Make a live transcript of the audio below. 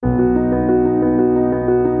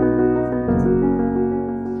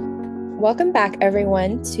Welcome back,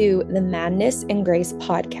 everyone, to the Madness and Grace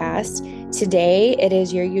podcast. Today, it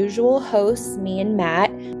is your usual hosts, me and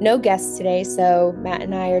Matt. No guests today, so Matt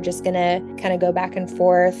and I are just going to kind of go back and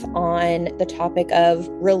forth on the topic of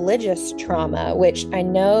religious trauma, which I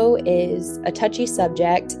know is a touchy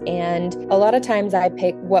subject. And a lot of times I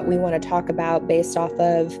pick what we want to talk about based off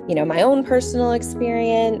of, my own personal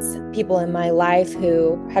experience, people in my life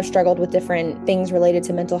who have struggled with different things related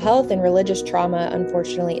to mental health, and religious trauma,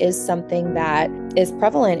 unfortunately, is something that is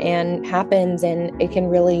prevalent and happens, and it can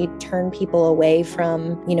really turn people away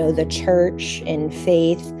from, the church and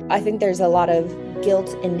faith. I think there's a lot of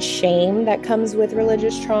guilt and shame that comes with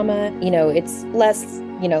religious trauma. It's less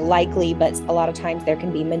likely, but a lot of times there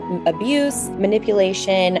can be abuse,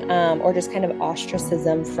 manipulation, or just kind of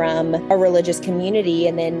ostracism from a religious community.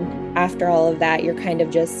 And then after all of that, you're kind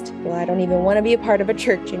of just, I don't even want to be a part of a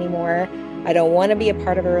church anymore. I don't want to be a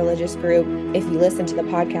part of a religious group. If you listen to the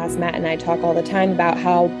podcast, Matt and I talk all the time about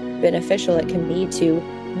how beneficial it can be to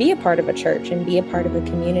be a part of a church and be a part of a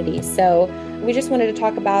community. So we just wanted to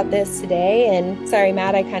talk about this today. And sorry,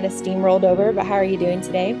 Matt, I kind of steamrolled over, but how are you doing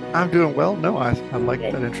today? I'm doing well. No, I like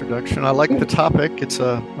that introduction. I like the topic. It's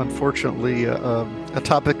unfortunately a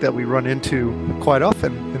topic that we run into quite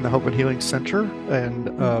often in the Hope and Healing Center. And,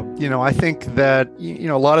 I think that,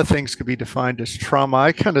 a lot of things could be defined as trauma.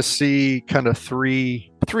 I kind of see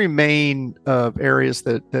three main areas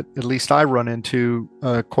that at least I run into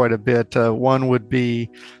quite a bit. One would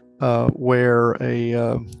be where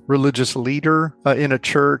a religious leader in a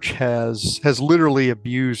church has literally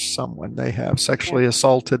abused someone. They have sexually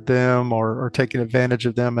assaulted them or taken advantage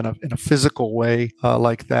of them in a physical way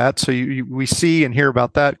like that. So we see and hear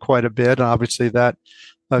about that quite a bit. And obviously that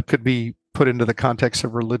could be put into the context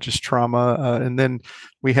of religious trauma. And then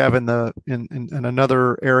we have in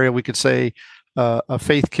another area, we could say, a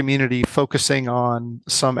faith community focusing on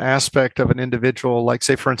some aspect of an individual, like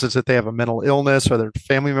say, for instance, that they have a mental illness or their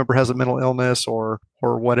family member has a mental illness or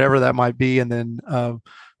whatever that might be. And then,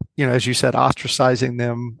 as you said, ostracizing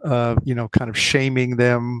them, kind of shaming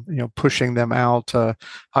them, pushing them out.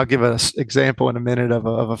 I'll give an example in a minute of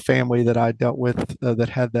a family that I dealt with that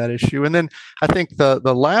had that issue. And then I think the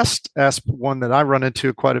last one that I run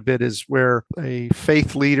into quite a bit is where a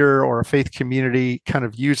faith leader or a faith community kind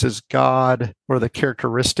of uses God or the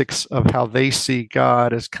characteristics of how they see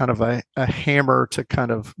God as kind of a hammer to kind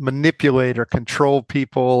of manipulate or control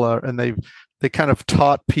people, and they kind of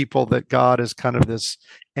taught people that God is kind of this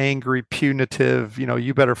angry, punitive,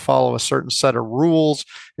 you better follow a certain set of rules.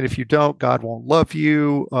 And if you don't, God won't love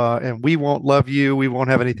you, and we won't love you. We won't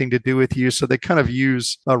have anything to do with you. So they kind of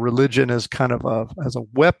use religion as kind of as a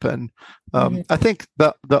weapon. I think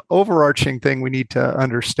the overarching thing we need to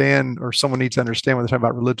understand, or someone needs to understand when they're talking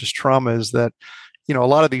about religious trauma, is that, a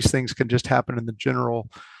lot of these things can just happen in the general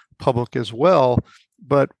public as well.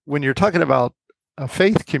 But when you're talking about a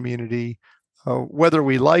faith community, whether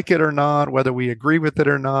we like it or not, whether we agree with it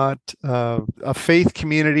or not, a faith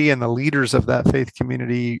community and the leaders of that faith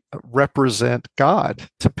community represent God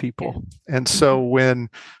to people. And so when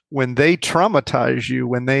they traumatize you,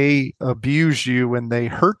 when they abuse you, when they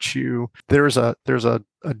hurt you, there's a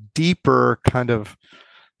deeper kind of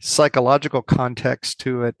psychological context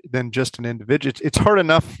to it than just an individual. It's hard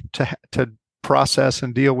enough to process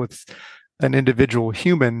and deal with an individual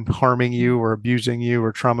human harming you or abusing you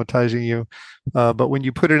or traumatizing you. But when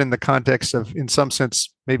you put it in the context of, in some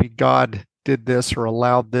sense, maybe God did this or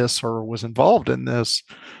allowed this or was involved in this,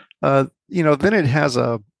 then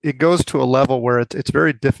it goes to a level where it's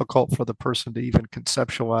very difficult for the person to even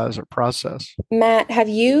conceptualize or process. Matt, have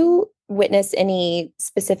you witnessed any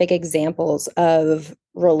specific examples of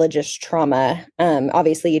religious trauma?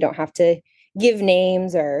 Obviously, you don't have to give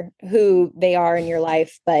names or who they are in your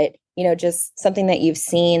life, but just something that you've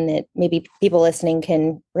seen that maybe people listening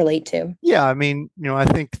can relate to. Yeah, I mean, I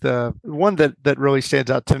think the one that really stands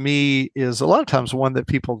out to me is a lot of times one that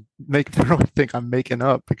people really think I'm making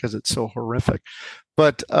up because it's so horrific.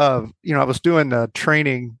 But, I was doing a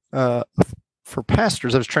training for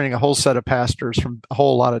pastors. I was training a whole set of pastors from a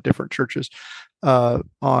whole lot of different churches on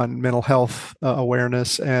mental health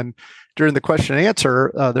awareness. And during the question and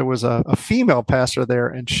answer, there was a female pastor there,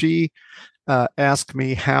 and she asked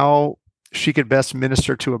me how she could best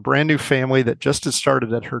minister to a brand new family that just had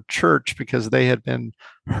started at her church because they had been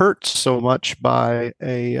hurt so much by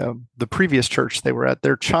the previous church they were at.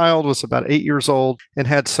 Their child was about 8 years old and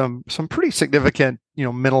had some pretty significant,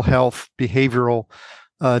 mental health, behavioral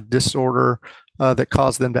disorder that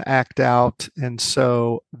caused them to act out. And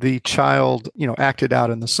so the child, acted out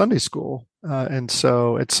in the Sunday school And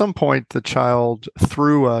so at some point, the child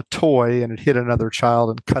threw a toy and it hit another child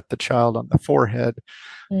and cut the child on the forehead.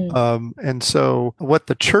 And so what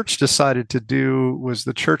the church decided to do was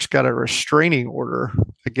the church got a restraining order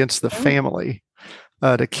against the family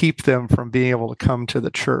to keep them from being able to come to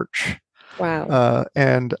the church. Wow.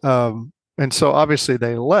 And so obviously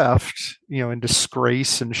they left, in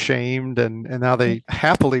disgrace and shamed, and now they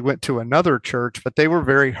happily went to another church, but they were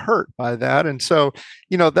very hurt by that. And so,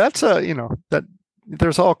 that's that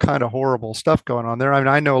there's all kind of horrible stuff going on there. I mean,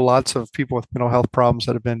 I know lots of people with mental health problems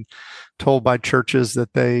that have been told by churches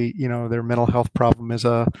that their mental health problem is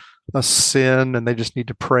a sin and they just need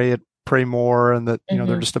to pray more, and that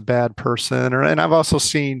they're just a bad person. And I've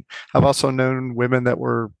also known women that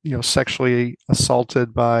were sexually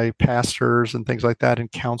assaulted by pastors and things like that in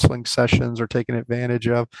counseling sessions or taken advantage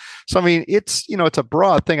of. So I mean, it's a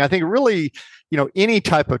broad thing. I think really any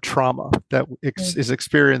type of trauma that is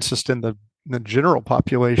experienced just in the general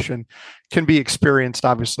population can be experienced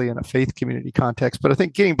obviously in a faith community context. But I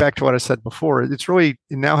think getting back to what I said before, it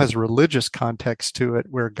now has a religious context to it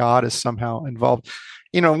where God is somehow involved.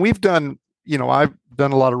 And I've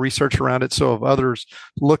done a lot of research around it. So have others,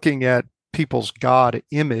 looking at people's God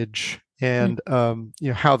image and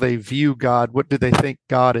how they view God. What do they think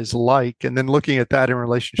God is like? And then looking at that in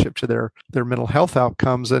relationship to their mental health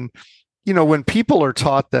outcomes. And when people are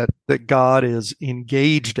taught that God is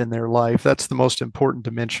engaged in their life, that's the most important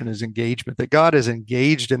dimension, is engagement, that God is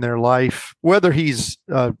engaged in their life, whether he's,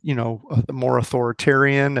 more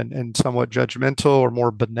authoritarian and somewhat judgmental or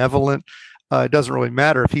more benevolent. It doesn't really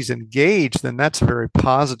matter. If he's engaged, then that's very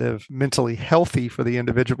positive, mentally healthy for the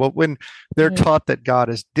individual. But when they're taught that God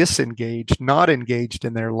is disengaged, not engaged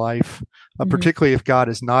in their life, particularly if God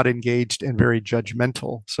is not engaged and very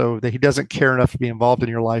judgmental, so that he doesn't care enough to be involved in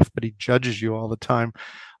your life, but he judges you all the time,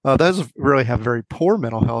 those really have very poor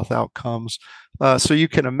mental health outcomes. So you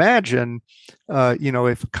can imagine,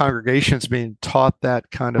 if a congregation is being taught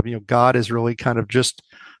that kind of, God is really kind of just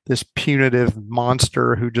this punitive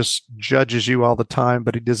monster who just judges you all the time,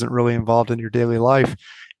 but he isn't really involved in your daily life.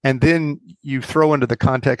 And then you throw into the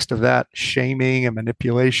context of that shaming and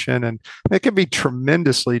manipulation, and it can be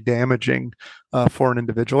tremendously damaging for an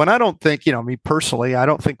individual. And I don't think, me personally, I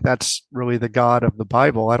don't think that's really the God of the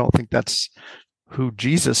Bible. I don't think that's who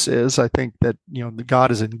Jesus is. I think that,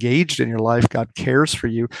 God is engaged in your life. God cares for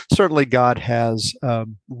you. Certainly God has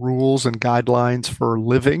rules and guidelines for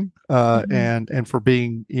living and for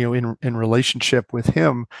being, in relationship with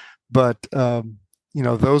him. But,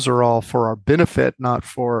 those are all for our benefit, not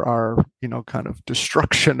for our, kind of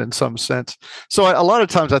destruction in some sense. So a lot of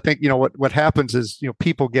times I think, what happens is,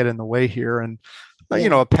 people get in the way here, and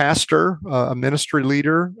a pastor, a ministry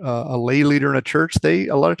leader, a lay leader in a church, they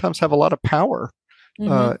a lot of times have a lot of power.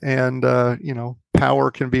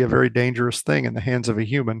 Power can be a very dangerous thing in the hands of a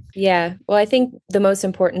human. Yeah. Well, I think the most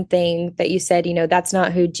important thing that you said, that's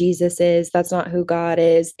not who Jesus is. That's not who God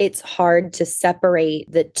is. It's hard to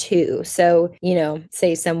separate the two. So,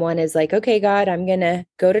 say someone is like, okay, God, I'm going to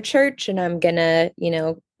go to church and I'm going to,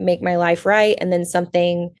 make my life right. And then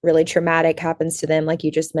something really traumatic happens to them. Like you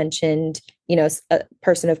just mentioned, a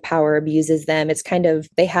person of power abuses them. It's kind of,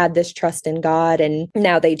 they had this trust in God and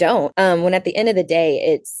now they don't. When at the end of the day,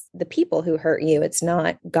 it's the people who hurt you. It's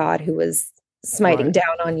not God who was smiting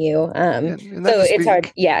down on you. And so it's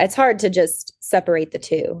hard. Yeah. It's hard to just separate the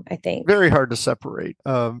two, I think. Very hard to separate,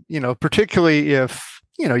 particularly if,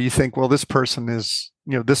 you think, well, this person is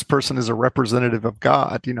a representative of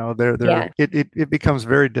God. It becomes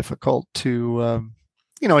very difficult to,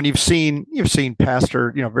 and you've seen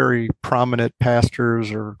pastor, very prominent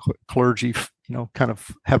pastors or clergy, kind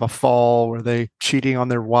of have a fall where they cheating on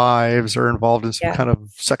their wives or involved in some kind of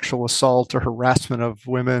sexual assault or harassment of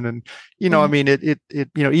women. And, I mean,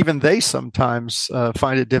 even they sometimes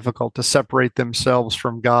find it difficult to separate themselves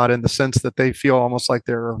from God in the sense that they feel almost like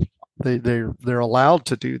they're allowed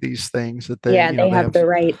to do these things, that they have the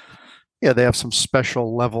right. Yeah, they have some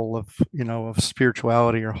special level of of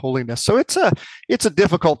spirituality or holiness. So it's a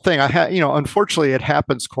difficult thing. Unfortunately, it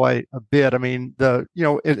happens quite a bit. I mean,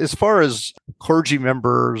 as far as clergy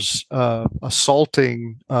members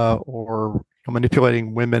assaulting or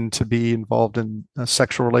manipulating women to be involved in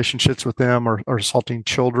sexual relationships with them or assaulting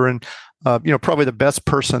children, probably the best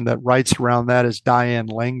person that writes around that is Diane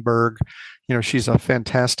Langberg. She's a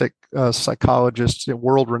fantastic psychologist, a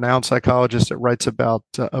world-renowned psychologist that writes about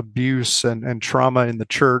abuse and trauma in the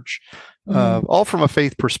church, all from a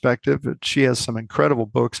faith perspective. She has some incredible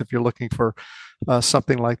books if you're looking for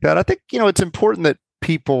something like that. I think, it's important that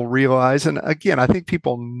people realize, and again, I think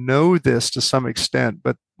people know this to some extent,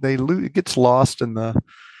 but it gets lost in the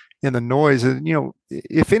in the noise. And,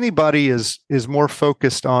 if anybody is more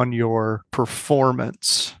focused on your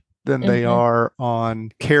performance than they are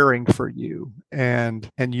on caring for you and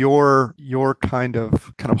your kind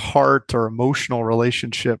of heart or emotional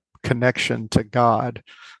relationship connection to God.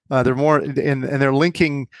 They're more and they're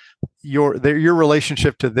linking your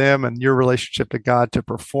relationship to them and your relationship to God to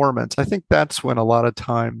performance. I think that's when a lot of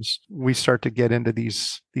times we start to get into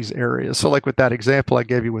these areas. So like with that example I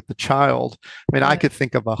gave you with the child, I mean, I could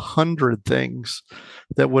think of 100 things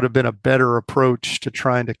that would have been a better approach to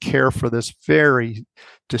trying to care for this very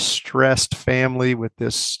distressed family with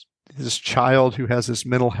this child who has this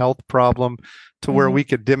mental health problem, to where we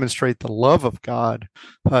could demonstrate the love of God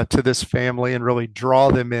to this family and really draw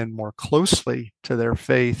them in more closely to their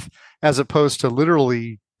faith, as opposed to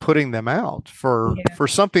literally putting them out for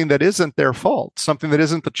something that isn't their fault, something that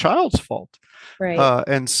isn't the child's fault. Right.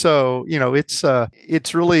 And so,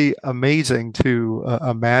 it's really amazing to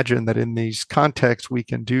imagine that in these contexts we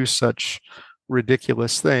can do such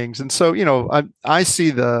ridiculous things. And so, I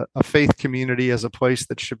see a faith community as a place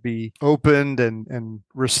that should be opened and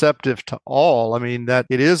receptive to all. I mean, that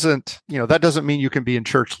it isn't, that doesn't mean you can be in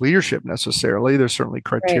church leadership necessarily. There's certainly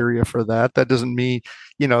criteria for that. That doesn't mean,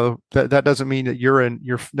 that doesn't mean that you're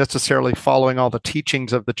necessarily following all the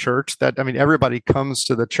teachings of the church. Everybody comes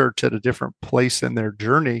to the church at a different place in their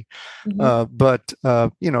journey. But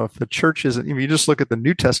if the church isn't, you just look at the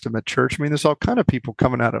New Testament church, there's all kind of people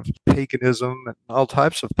coming out of paganism and all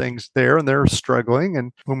types of things there, and they're struggling.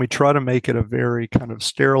 And when we try to make it a very kind of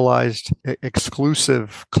sterilized,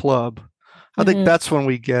 exclusive club, I think that's when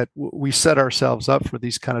we set ourselves up for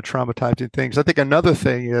these kind of traumatizing things. I think another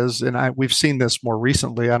thing is, and we've seen this more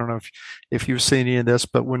recently, I don't know if you've seen any of this,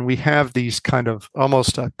 but when we have these kind of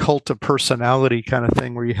almost a cult of personality kind of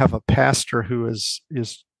thing, where you have a pastor who is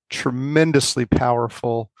tremendously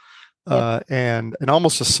powerful, and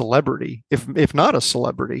almost a celebrity, if not a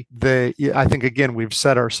celebrity, I think again we've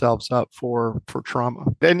set ourselves up for trauma.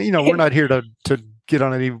 And we're not here to get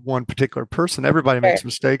on any one particular person. Everybody makes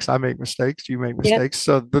mistakes. I make mistakes. You make mistakes.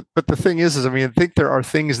 So, but the thing is, I think there are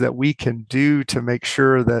things that we can do to make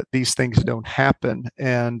sure that these things don't happen.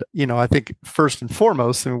 And, I think first and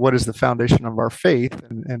foremost, what is the foundation of our faith?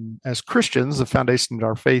 And as Christians, the foundation of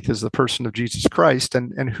our faith is the person of Jesus Christ.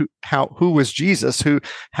 And who was Jesus?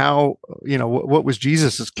 What was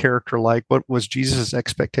Jesus's character like? What was Jesus's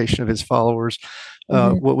expectation of his followers?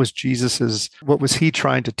 What was he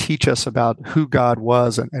trying to teach us about who God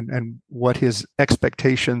was and what his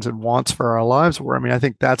expectations and wants for our lives were? I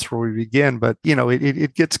think that's where we begin, but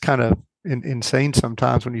it gets kind of insane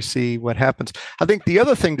sometimes when you see what happens. I think the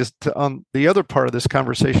other thing on the other part of this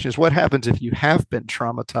conversation is what happens if you have been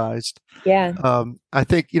traumatized. I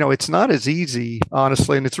think it's not as easy,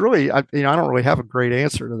 honestly, and it's really I don't really have a great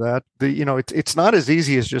answer to that. It's not as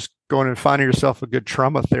easy as just going and finding yourself a good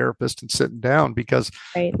trauma therapist and sitting down, because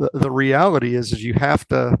the reality is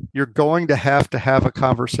you're going to have a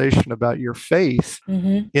conversation about your faith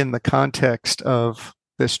in the context of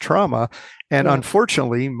this trauma. And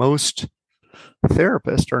unfortunately, most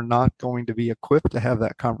therapists are not going to be equipped to have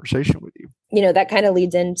that conversation with you. That kind of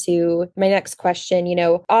leads into my next question.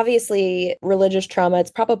 Obviously religious trauma,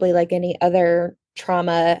 it's probably like any other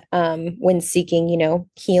trauma when seeking,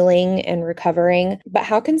 healing and recovering. But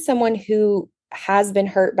how can someone who has been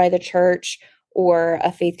hurt by the church or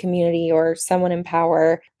a faith community or someone in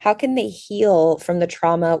power, how can they heal from the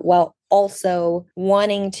trauma while also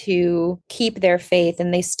wanting to keep their faith,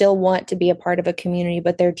 and they still want to be a part of a community,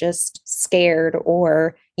 but they're just scared,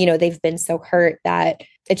 or, they've been so hurt that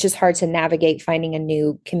it's just hard to navigate finding a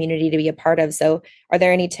new community to be a part of. So are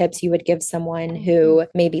there any tips you would give someone who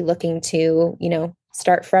may be looking to,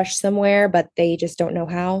 start fresh somewhere, but they just don't know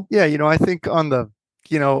how? Yeah. I think on the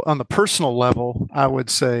personal level, I would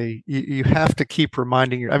say you have to keep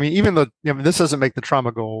reminding even though, this doesn't make the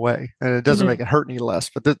trauma go away and it doesn't make it hurt any less,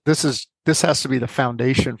 but this has to be the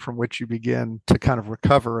foundation from which you begin to kind of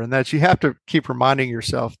recover. And that you have to keep reminding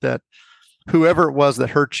yourself that whoever it was that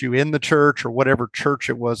hurt you in the church, or whatever church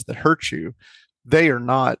it was that hurt you,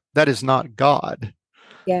 that is not God.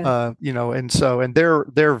 And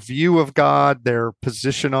their view of God, their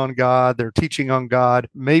position on God, their teaching on God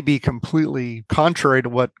may be completely contrary to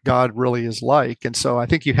what God really is like. And so I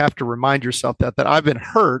think you have to remind yourself that I've been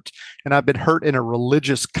hurt, and I've been hurt in a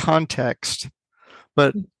religious context,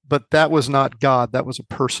 but that was not God. That was a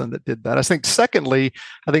person that did that. I think secondly,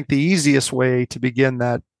 the easiest way to begin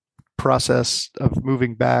that process of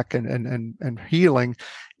moving back and healing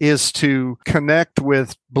is to connect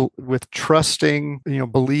with trusting,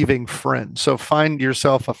 believing friends. So find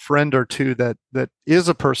yourself a friend or two that is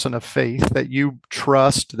a person of faith that you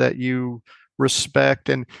trust, that you respect,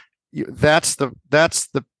 and that's the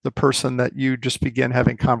person that you just begin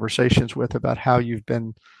having conversations with about how you've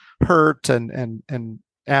been hurt, and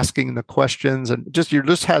asking the questions, and you're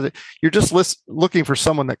just looking for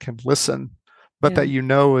someone that can listen, but that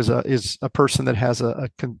is a person that has a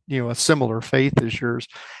similar faith as yours.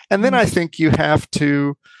 And then I think you have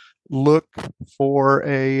to look for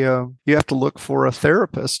a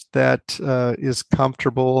therapist that is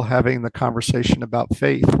comfortable having the conversation about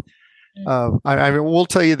faith. I mean, we'll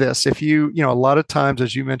tell you this: if a lot of times,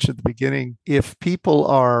 as you mentioned at the beginning, if people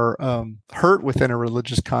are hurt within a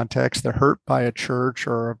religious context, they're hurt by a church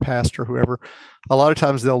or a pastor, whoever, a lot of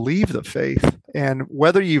times they'll leave the faith. And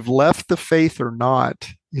whether you've left the faith or not,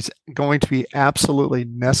 is going to be absolutely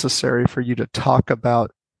necessary for you to talk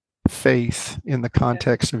about faith in the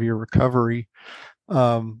context of your recovery,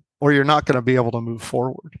 or you're not going to be able to move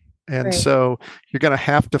forward. And so you're going to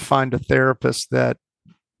have to find a therapist that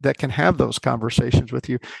can have those conversations with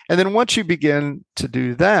you. And then once you begin to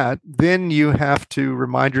do that, then you have to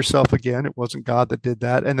remind yourself again, it wasn't God that did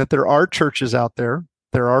that, and that there are churches out there,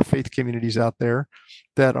 there are faith communities out there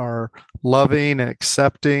that are loving and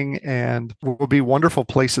accepting and will be wonderful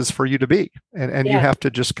places for you to be. And you have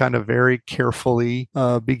to just kind of very carefully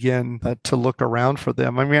begin to look around for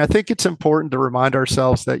them. I mean, I think it's important to remind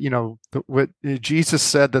ourselves that, what Jesus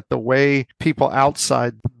said, that the way people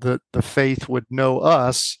outside the faith would know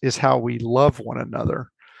us is how we love one another.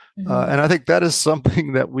 And I think that is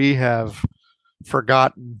something that we have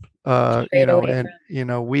forgotten.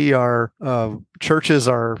 We are churches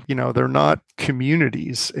are, they're not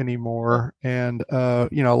communities anymore. And a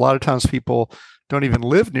lot of times people don't even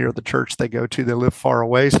live near the church they go to. They live far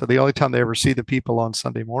away. So the only time they ever see the people on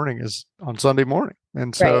Sunday morning is on Sunday morning.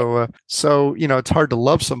 And so, it's hard to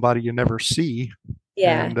love somebody you never see.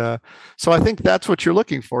 Yeah. And so I think that's what you're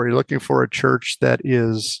looking for. You're looking for a church that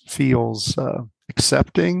feels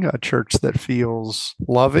accepting, a church that feels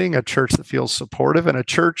loving, a church that feels supportive, and a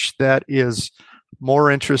church that is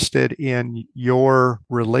more interested in your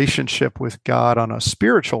relationship with God on a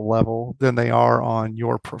spiritual level than they are on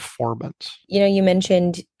your performance. You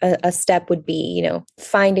mentioned a step would be,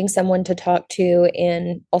 finding someone to talk to,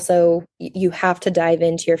 and also you have to dive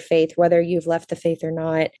into your faith, whether you've left the faith or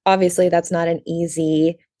not. Obviously, that's not an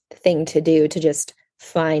easy thing to do, to just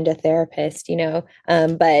find a therapist,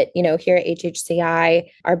 but here at HHCI,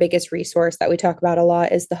 our biggest resource that we talk about a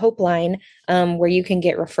lot is the Hope Line, where you can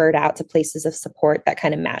get referred out to places of support that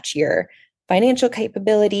kind of match your financial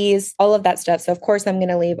capabilities, all of that stuff. So of course, I'm going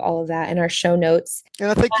to leave all of that in our show notes. And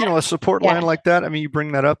I think, a support line like that, I mean, you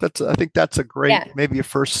bring that up, I think that's a great, maybe a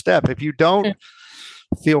first step. If you don't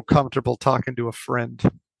feel comfortable talking to a friend,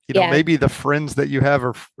 maybe the friends that you have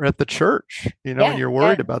are at the church, and you're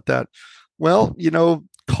worried about that. Well,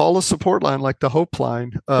 call a support line like the Hope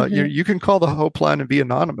Line. You can call the Hope Line and be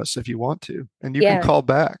anonymous if you want to, and you can call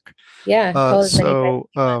back. Yeah.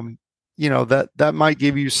 That might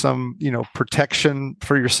give you some, protection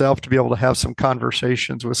for yourself to be able to have some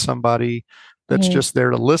conversations with somebody that's just there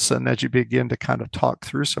to listen as you begin to kind of talk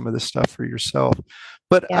through some of this stuff for yourself.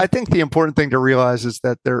 But I think the important thing to realize is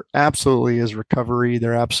that there absolutely is recovery.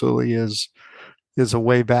 There absolutely is a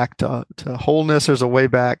way back to wholeness. There's a way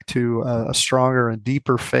back to a stronger and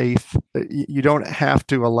deeper faith. You don't have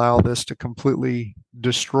to allow this to completely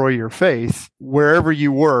destroy your faith. Wherever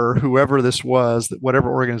you were, whoever this was,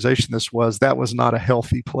 whatever organization this was, that was not a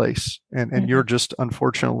healthy place. And you're just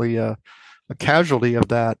unfortunately a casualty of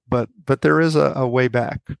that, but there is a way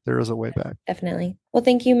back. There is a way back. Definitely. Well,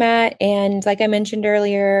 thank you, Matt. And like I mentioned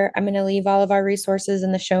earlier, I'm going to leave all of our resources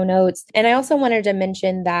in the show notes. And I also wanted to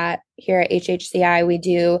mention that here at HHCI, we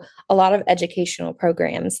do a lot of educational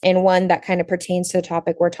programs. And one that kind of pertains to the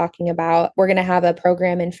topic we're talking about, we're going to have a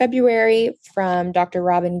program in February from Dr.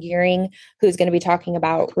 Robin Gearing, who's going to be talking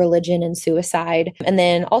about religion and suicide. And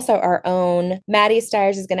then also our own Maddie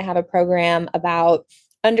Stiers is going to have a program about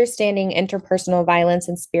understanding interpersonal violence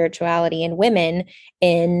and spirituality in women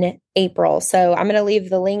in April. So I'm going to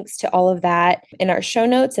leave the links to all of that in our show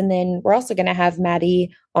notes. And then we're also going to have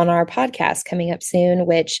Maddie on our podcast coming up soon,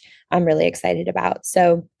 which I'm really excited about.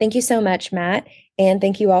 So thank you so much, Matt. And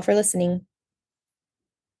thank you all for listening.